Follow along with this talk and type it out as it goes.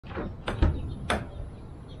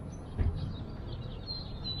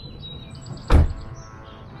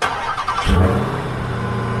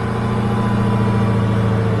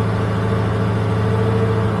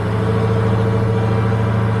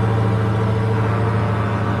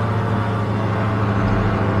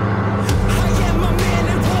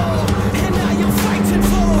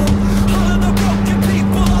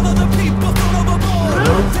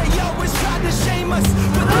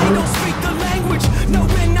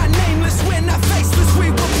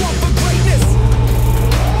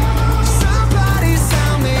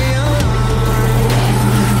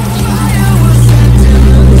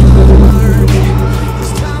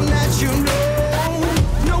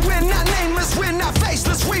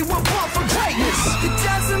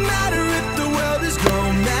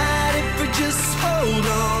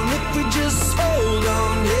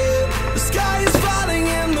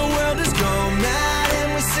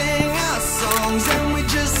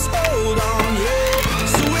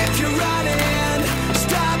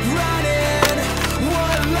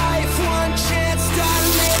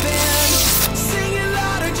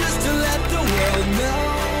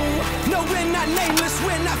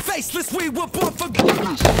faceless, we were born for.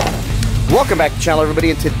 Welcome back to the channel,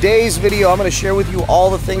 everybody. In today's video, I'm going to share with you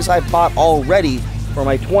all the things I bought already for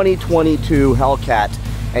my 2022 Hellcat.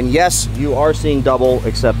 And yes, you are seeing double,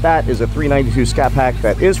 except that is a 392 Scat Pack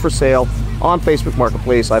that is for sale on Facebook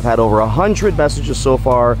Marketplace. I've had over 100 messages so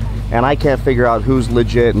far, and I can't figure out who's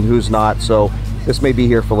legit and who's not. So this may be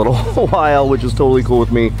here for a little while, which is totally cool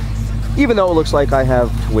with me. Even though it looks like I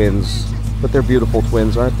have twins, but they're beautiful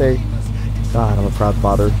twins, aren't they? God, I'm a proud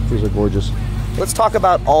father. These are gorgeous. Let's talk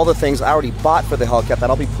about all the things I already bought for the Hellcat that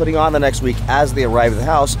I'll be putting on the next week as they arrive at the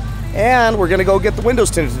house. And we're gonna go get the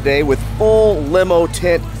windows tinted today with full limo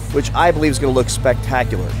tint, which I believe is gonna look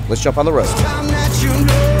spectacular. Let's jump on the road.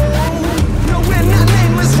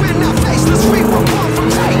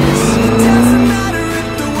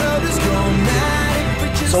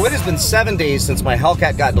 So it has been 7 days since my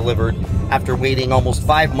Hellcat got delivered after waiting almost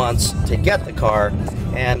 5 months to get the car,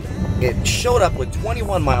 and it showed up with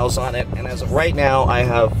 21 miles on it, and as of right now, I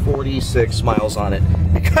have 46 miles on it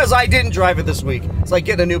because I didn't drive it this week. It's like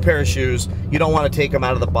getting a new pair of shoes. You don't want to take them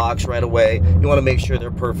out of the box right away. You want to make sure they're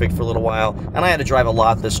perfect for a little while, and I had to drive a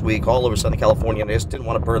lot this week all over Southern California, and I just didn't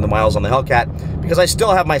want to burn the miles on the Hellcat because I still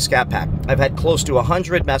have my Scat Pack. I've had close to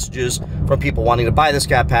 100 messages from people wanting to buy the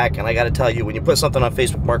Scat Pack, and I got to tell you, when you put something on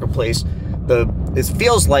Facebook Marketplace, it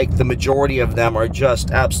feels like the majority of them are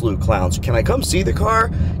just absolute clowns. Can I come see the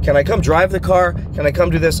car? Can I come drive the car? Can I come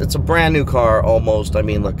do this? It's a brand new car almost. I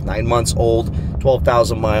mean, look, 9 months old,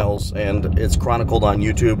 12,000 miles, and it's chronicled on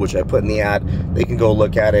YouTube, which I put in the ad. They can go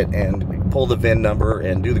look at it and pull the VIN number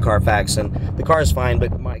and do the Carfax, and the car is fine,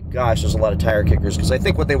 but my gosh, there's a lot of tire kickers, because I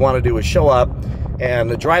think what they want to do is show up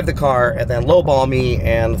and drive the car and then lowball me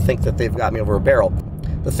and think that they've got me over a barrel.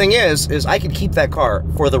 The thing is I can keep that car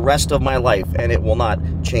for the rest of my life, and it will not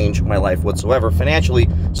change my life whatsoever financially,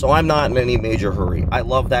 so I'm not in any major hurry. I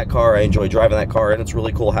love that car, I enjoy driving that car, and it's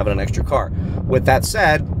really cool having an extra car. With that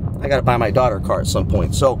said, I gotta buy my daughter a car at some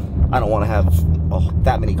point, so I don't want to have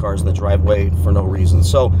that many cars in the driveway for no reason.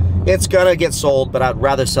 So it's gonna get sold, but I'd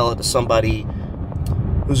rather sell it to somebody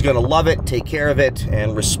who's gonna love it, take care of it,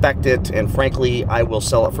 and respect it, and frankly, I will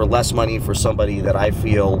sell it for less money for somebody that I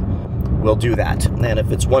feel will do that. And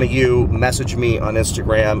if it's one of you, message me on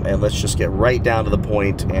Instagram and let's just get right down to the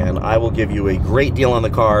point, and I will give you a great deal on the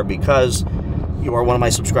car because you are one of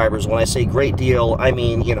my subscribers. When I say great deal, I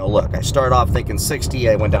mean, you know, look, I started off thinking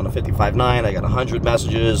 60, I went down to 55.9, I got 100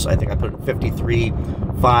 messages, I think I put it at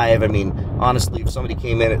 53.5. I mean, honestly, if somebody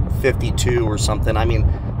came in at 52 or something, I mean,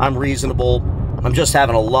 I'm reasonable. I'm just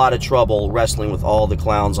having a lot of trouble wrestling with all the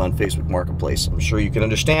clowns on Facebook Marketplace. I'm sure you can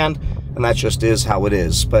understand, and that just is how it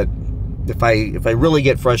is. But if I really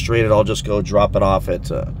get frustrated, I'll just go drop it off at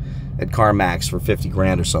CarMax for 50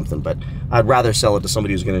 grand or something. But I'd rather sell it to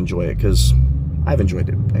somebody who's going to enjoy it, because I've enjoyed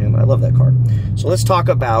it and I love that car. So let's talk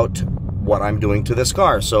about what I'm doing to this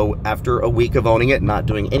car. So after a week of owning it, not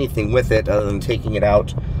doing anything with it other than taking it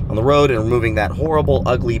out on the road and removing that horrible,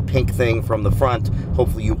 ugly pink thing from the front.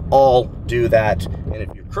 Hopefully you all do that. And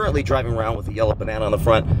if you're currently driving around with a yellow banana on the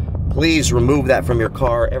front, please remove that from your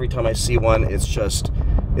car. Every time I see one,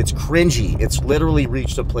 it's cringy. It's literally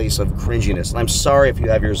reached a place of cringiness. And I'm sorry if you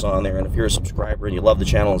have yours on there, and if you're a subscriber and you love the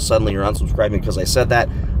channel and suddenly you're unsubscribing because I said that,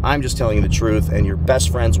 I'm just telling you the truth, and your best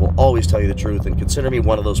friends will always tell you the truth, and consider me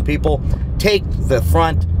one of those people. Take the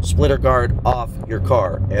front splitter guard off your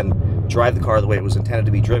car and drive the car the way it was intended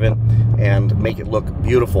to be driven and make it look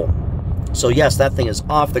beautiful. So yes, that thing is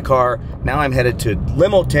off the car. Now I'm headed to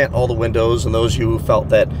limo tint all the windows, and those of you who felt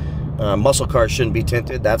that muscle cars shouldn't be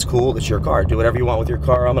tinted, that's cool. It's your car. Do whatever you want with your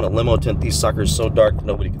car. I'm going to limo tint these suckers so dark that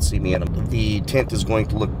nobody can see me in them. The tint is going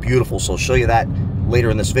to look beautiful, so I'll show you that later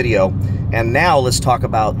in this video. And now let's talk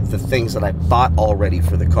about the things that I bought already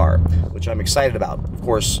for the car, which I'm excited about. Of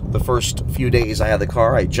course, the first few days I had the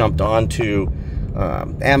car, I jumped on to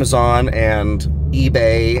Amazon and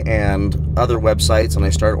eBay and other websites, and I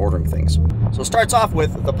started ordering things. So it starts off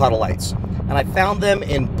with the puddle lights, and I found them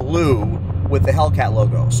in blue with the Hellcat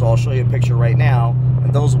logo. So I'll show you a picture right now,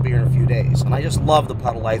 and those will be here in a few days. And I just love the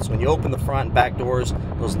puddle lights. When you open the front and back doors,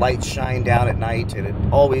 those lights shine down at night, and it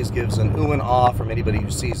always gives an ooh and ah from anybody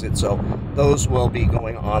who sees it. So those will be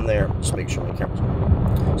going on there. Just make sure my camera's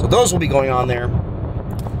on. So those will be going on there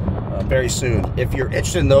very soon. If you're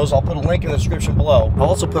interested in those, I'll put a link in the description below. I'll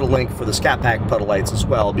also put a link for the Scat Pack puddle lights as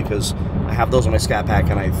well, because I have those on my Scat Pack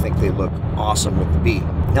and I think they look awesome with the B.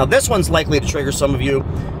 Now this one's likely to trigger some of you,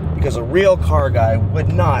 because a real car guy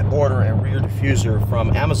would not order a rear diffuser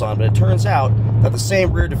from Amazon, but it turns out that the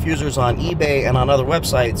same rear diffusers on eBay and on other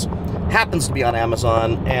websites happens to be on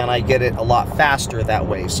Amazon, and I get it a lot faster that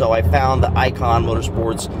way. So I found the Icon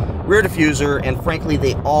Motorsports rear diffuser, and frankly,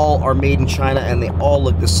 they all are made in China, and they all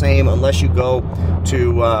look the same unless you go to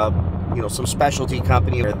you know, some specialty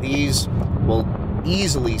company. These will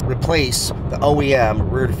easily replace the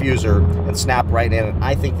OEM rear diffuser and snap right in, and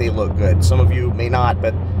I think they look good. Some of you may not,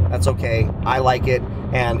 but that's okay. I like it,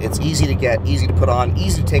 and it's easy to get, easy to put on,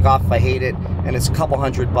 easy to take off if I hate it, and it's a couple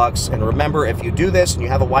 $100. And remember, if you do this and you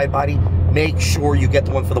have a wide body, make sure you get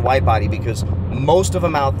the one for the wide body, because most of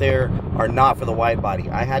them out there are not for the wide body.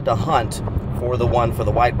 I had to hunt for the one for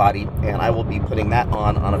the wide body, and I will be putting that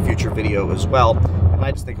on a future video as well, and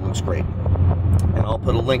I just think it looks great. And I'll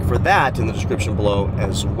put a link for that in the description below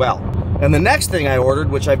as well. And the next thing I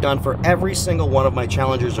ordered, which I've done for every single one of my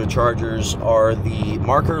Challengers or Chargers, are the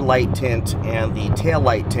marker light tint and the tail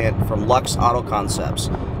light tint from Lux Auto Concepts.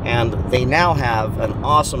 And they now have an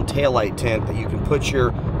awesome tail light tint that you can put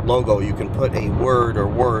your logo, you can put a word or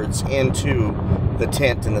words into the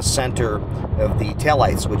tint in the center of the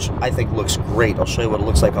taillights, which I think looks great. I'll show you what it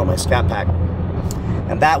looks like on my Scat Pack.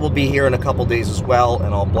 And that will be here in a couple days as well,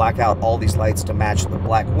 and I'll black out all these lights to match the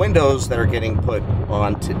black windows that are getting put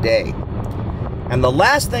on today. And the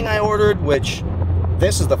last thing I ordered, which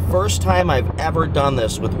this is the first time I've ever done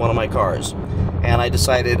this with one of my cars, and I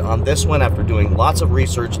decided on this one, after doing lots of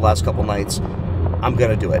research the last couple nights, I'm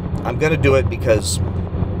gonna do it. I'm gonna do it because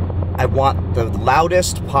I want the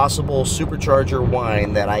loudest possible supercharger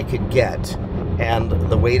whine that I could get. And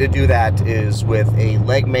the way to do that is with a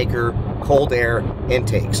Legmaker cold air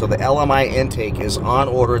intake. So the LMI intake is on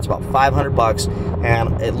order. It's about $500,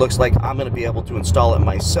 and it looks like I'm going to be able to install it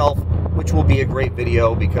myself, which will be a great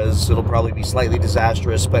video because it'll probably be slightly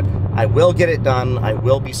disastrous, but I will get it done. I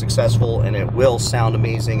will be successful, and it will sound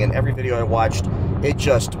amazing. And every video I watched, it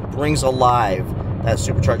just brings alive that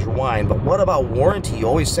supercharger whine. But what about warranty? You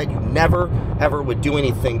always said you never ever would do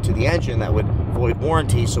anything to the engine that would void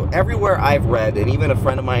warranty. So everywhere I've read, and even a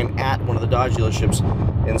friend of mine at one of the Dodge dealerships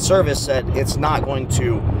in service said it's not going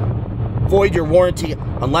to void your warranty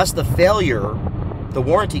unless the failure, the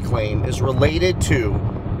warranty claim, is related to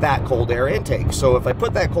that cold air intake. So if I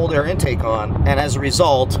put that cold air intake on, and as a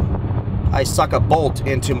result I suck a bolt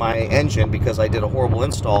into my engine because I did a horrible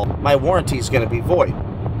install, my warranty is going to be void.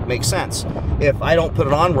 Makes sense. If I don't put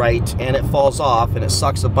it on right and it falls off and it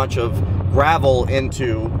sucks a bunch of gravel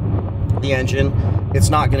into the engine, it's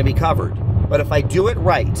not going to be covered. But if I do it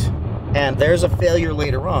right and there's a failure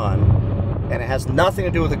later on and it has nothing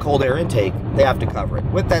to do with the cold air intake, they have to cover it.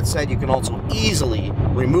 With that said, you can also easily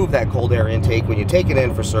remove that cold air intake when you take it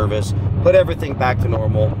in for service, put everything back to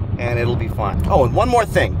normal, and it'll be fine. Oh, and one more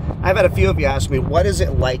thing. I've had a few of you ask me, what is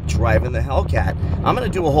it like driving the Hellcat? I'm going to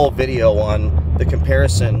do a whole video on the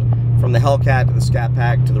comparison from the Hellcat to the Scat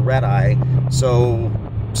Pack to the Red Eye, so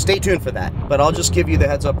stay tuned for that. But I'll just give you the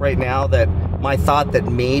heads up right now that my thought that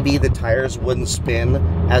maybe the tires wouldn't spin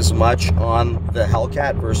as much on the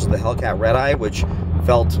Hellcat versus the Hellcat Red Eye, which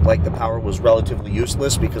felt like the power was relatively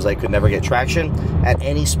useless because I could never get traction at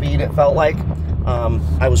any speed, it felt like.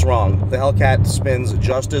 I was wrong. The Hellcat spins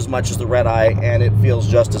just as much as the Red Eye, and it feels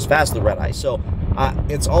just as fast as the Red Eye. So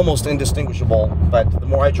it's almost indistinguishable, but the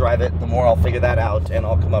more I drive it, the more I'll figure that out, and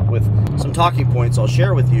I'll come up with some talking points I'll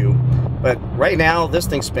share with you. But right now, this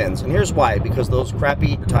thing spins, and here's why: because those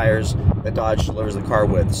crappy tires that Dodge delivers the car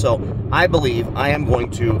with. So I believe I am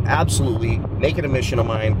going to absolutely make it a mission of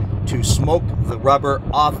mine to smoke the rubber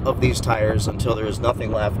off of these tires until there is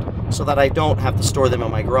nothing left, so that I don't have to store them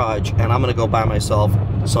in my garage, and I'm going to go buy myself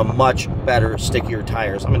some much better, stickier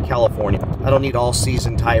tires. I'm in California. I don't need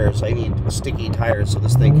all-season tires. I need sticky tires so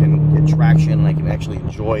this thing can get traction and I can actually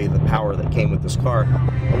enjoy the power that came with this car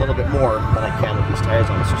a little bit more than I can with these tires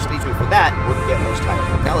on it. So stay tuned for that. We're getting those tires.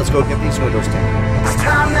 Now let's go get these windows tinted. It's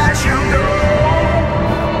time that you know.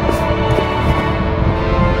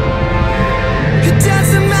 It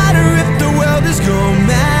doesn't matter if the world is going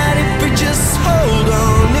mad, if we just hold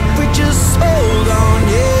on, if we just hold on,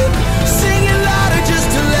 yeah. Sing it louder just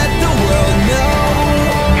to let the world know.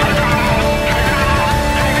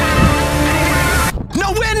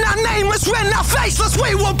 No, we're not nameless, we're not faceless,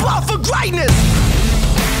 we were born for greatness.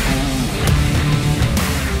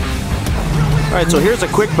 Alright, so here's a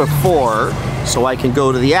quick before, so I can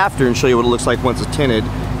go to the after and show you what it looks like once it's tinted.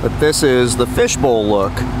 But this is the fishbowl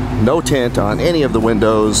look. No tint on any of the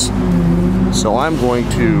windows. So I'm going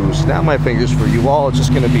to snap my fingers for you all. It's just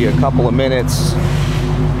going to be a couple of minutes.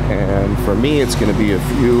 And for me, it's going to be a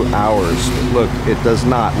few hours. Look, it does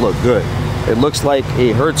not look good. It looks like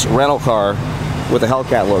a Hertz rental car with a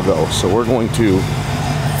Hellcat logo. So we're going to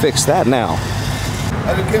fix that now.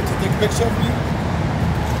 I didn't get to take a picture of you.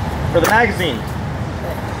 For the magazine.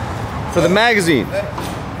 For the magazine.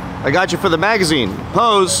 I got you for the magazine.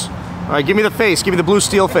 Pose. All right, give me the face. Give me the blue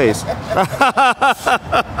steel face. As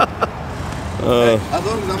long as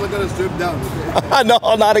I'm not gonna strip down. Okay? No,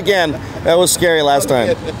 not again. That was scary last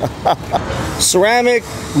time. Ceramic,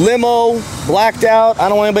 limo, blacked out. I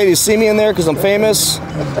don't want anybody to see me in there because I'm famous.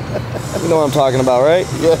 You know what I'm talking about, right?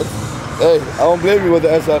 Yes. Hey, I won't blame you with the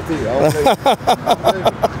SRT. I won't blame you.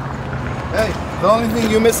 Hey, the only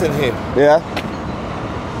thing you're missing here. Yeah?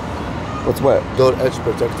 What's what? Door edge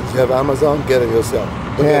protectors. You have Amazon, get it yourself.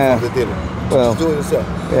 Don't get it from the dealer. Well, just do it yourself.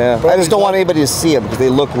 Yeah. Probably I just don't want anybody to see them because they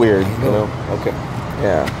look weird, you know? Okay.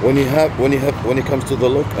 Yeah. When it comes to the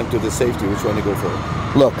look and to the safety, which one you go for?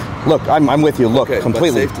 Look, I'm with you. Look, okay,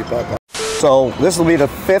 completely. But safety back. So this will be the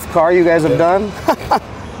 5th car you guys have done.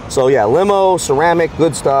 So yeah, limo, ceramic,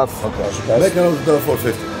 good stuff. Okay. Make another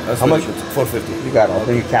 450. That's how much? 450. You got it. I'll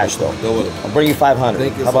bring you cash though. Go with it. I'll bring you 500.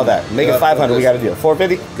 Thank you. How about that? Make it 500. We got a deal.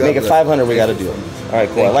 450. Make it 500. We got a deal. All right,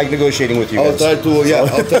 cool. I like negotiating with you guys. I'll try to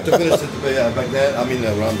finish it back then. I mean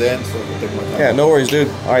around then, so we'll take my time. Yeah, no worries, dude.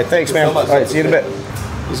 All right, thanks, man. So much. All right, see you in a bit.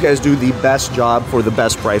 These guys do the best job for the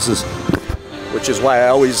best prices, which is why I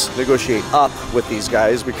always negotiate up with these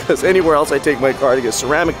guys, because anywhere else I take my car to get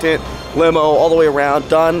ceramic tint, limo, all the way around,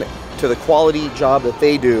 done to the quality job that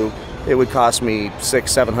they do, it would cost me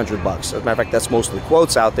 $600-700 bucks. As a matter of fact, that's most of the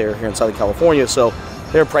quotes out there here in Southern California, so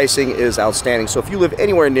their pricing is outstanding. So if you live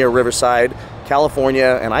anywhere near Riverside,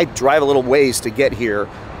 California, and I drive a little ways to get here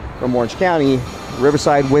from Orange County,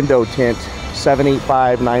 Riverside Window Tint,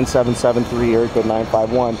 785-9773, area code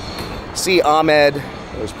 951. See Ahmed,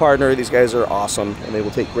 his partner. These guys are awesome, and they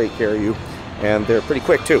will take great care of you. And they're pretty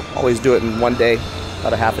quick too. Always do it in one day,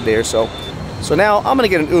 about a half a day or so. So now I'm gonna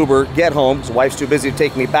get an Uber, get home, because the wife's too busy to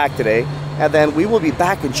take me back today. And then we will be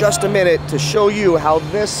back in just a minute to show you how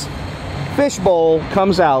this fishbowl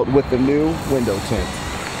comes out with the new window tint.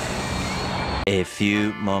 A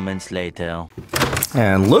few moments later.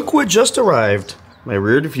 And look what just arrived. My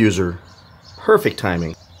rear diffuser. Perfect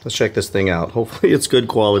timing. Let's check this thing out. Hopefully it's good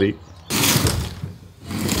quality.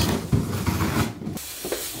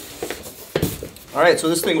 All right, so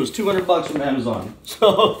this thing was 200 bucks from Amazon.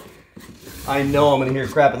 So I know I'm gonna hear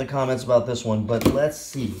crap in the comments about this one, but let's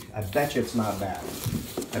see. I bet you it's not bad.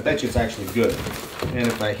 I bet you it's actually good. And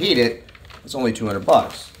if I heat it, it's only 200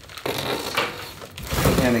 bucks.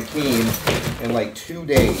 And it came in like 2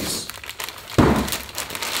 days.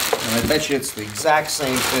 And I bet you it's the exact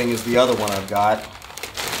same thing as the other one I've got.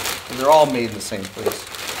 And they're all made in the same place.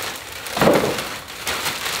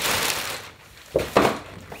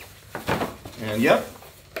 And yep,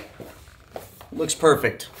 looks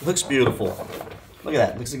perfect. Looks beautiful. Look at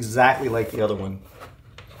that. Looks exactly like the other one.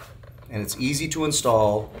 And it's easy to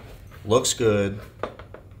install. Looks good.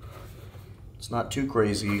 It's not too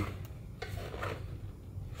crazy.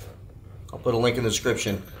 I'll put a link in the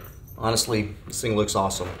description. Honestly, this thing looks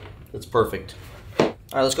awesome. It's perfect. All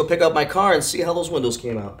right, let's go pick up my car and see how those windows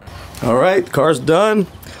came out. All right, car's done.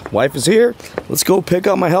 Wife is here. Let's go pick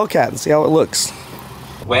up my Hellcat and see how it looks.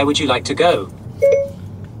 Where would you like to go?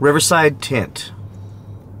 Riverside Tint.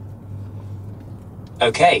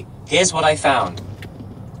 Okay, here's what I found.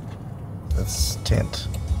 That's tint.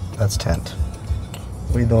 That's tent.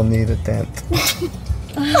 We don't need a tent.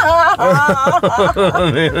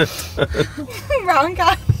 Wrong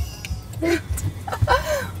guy.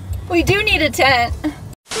 We do need a tent.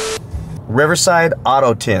 Riverside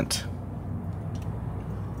Auto Tint.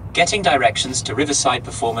 Getting directions to Riverside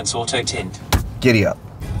Performance Auto Tint. Giddy up.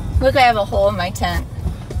 Look, I have a hole in my tent.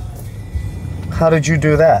 How did you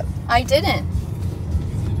do that? I didn't.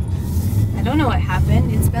 I don't know what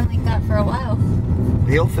happened. It's been like that for a while.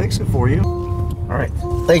 He'll fix it for you. All right.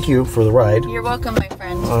 Thank you for the ride. You're welcome, my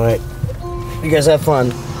friend. All right. You guys have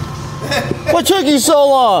fun. What took you so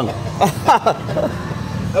long?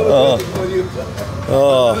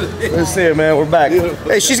 Let's see it, man. We're back.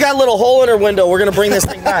 Hey, she's got a little hole in her window. We're gonna bring this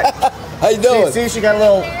thing back. How you doing? See, she got a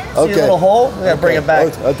little, a little hole. We gotta bring it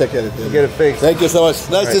back. I'll take care of it. Get it fixed. Thank you so much.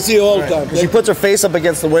 Nice to see you all the time. She puts her face up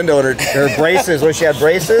against the window and her braces, where she had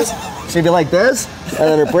braces, she'd be like this, and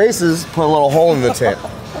then her braces put a little hole in the tent.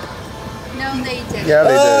 No, they didn't. Yeah,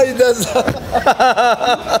 they did. He does.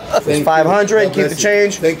 It's 500. Keep the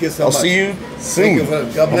change. Thank you so much. I'll see you soon. Thank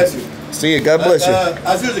you. God bless you. See you. God bless you.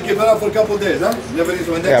 As usual, keep it up for a couple of days, huh? Never is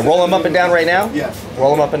when Yeah, roll them up and down right now? Yeah.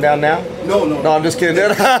 Roll them up and down now? No. No, I'm just kidding,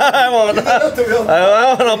 dude. I won't.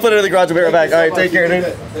 I'll put it in the garage. I'll be right back. All right, take care,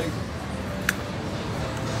 dude.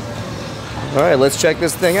 All right, let's check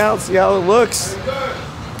this thing out, see how it looks.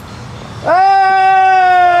 Hey!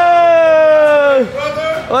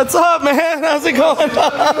 What's up, man? How's it going?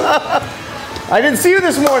 I didn't see you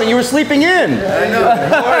this morning. You were sleeping in. I know.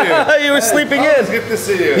 How are you? You were sleeping Always in. good to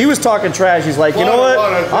see you. He was talking trash. He's like, you know what?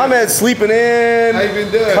 I'm at sleeping in, How you been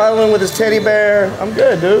doing? cuddling with his teddy bear. I'm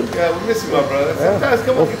good, dude. Yeah, we miss you, my brother. Sometimes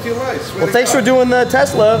come on, get you lunch. Well, thanks for doing the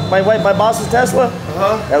Tesla. My boss's Tesla.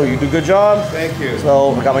 Oh, you do a good job. Thank you.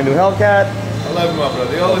 So I got my new Hellcat. I love you, my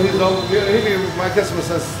brother. He's been my customer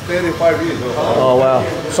since 35 years old. Oh wow.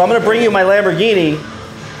 So I'm gonna bring you my Lamborghini.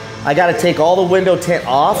 I gotta take all the window tint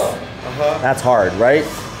off. That's hard, right?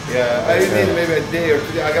 Yeah, I need maybe a day or 2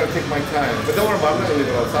 days. I gotta take my time. But don't worry about it. I'm not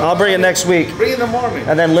leaving it outside. I'll bring it next week. Bring it in the morning.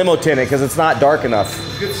 And then limo tint it because it's not dark enough.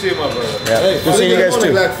 It's good to see you, my brother. Yeah. Hey, Good seeing you guys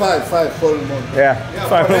too. Like 4 in the morning. Yeah.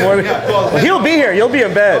 5 in the morning. Yeah, call him. He'll be here. You'll be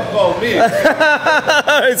in bed. Call me. All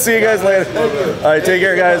right, see you guys later. All right, take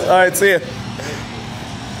care, guys. All right, see you.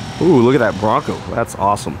 Ooh, look at that Bronco. That's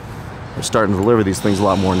awesome. They're starting to deliver these things a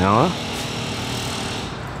lot more now, huh?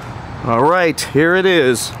 All right, here it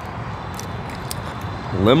is.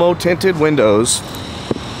 Limo tinted windows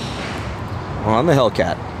on the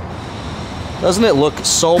Hellcat. Doesn't it look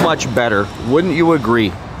so much better? Wouldn't you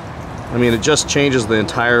agree? I mean, it just changes the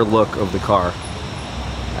entire look of the car.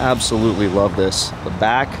 Absolutely love this. The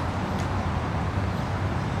back,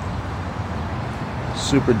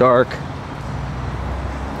 super dark.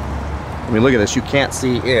 I mean, look at this. You can't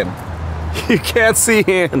see in. You can't see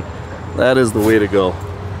in. That is the way to go.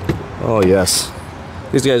 Oh, yes.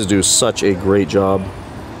 These guys do such a great job.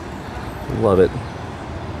 Love it.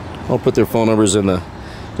 I'll put their phone numbers in the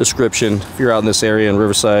description. If you're out in this area in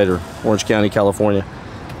Riverside or Orange County, California,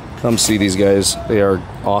 come see these guys. They are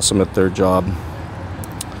awesome at their job.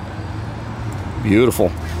 Beautiful.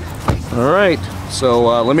 All right.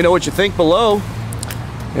 So let me know what you think below.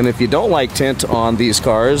 And if you don't like tint on these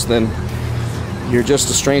cars, then you're just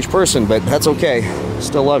a strange person, but that's okay.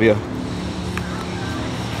 Still love you.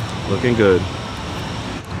 Looking good.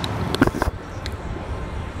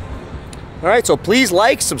 All right, so please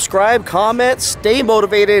like, subscribe, comment, stay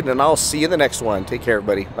motivated, and I'll see you in the next one. Take care,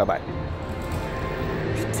 everybody. Bye-bye.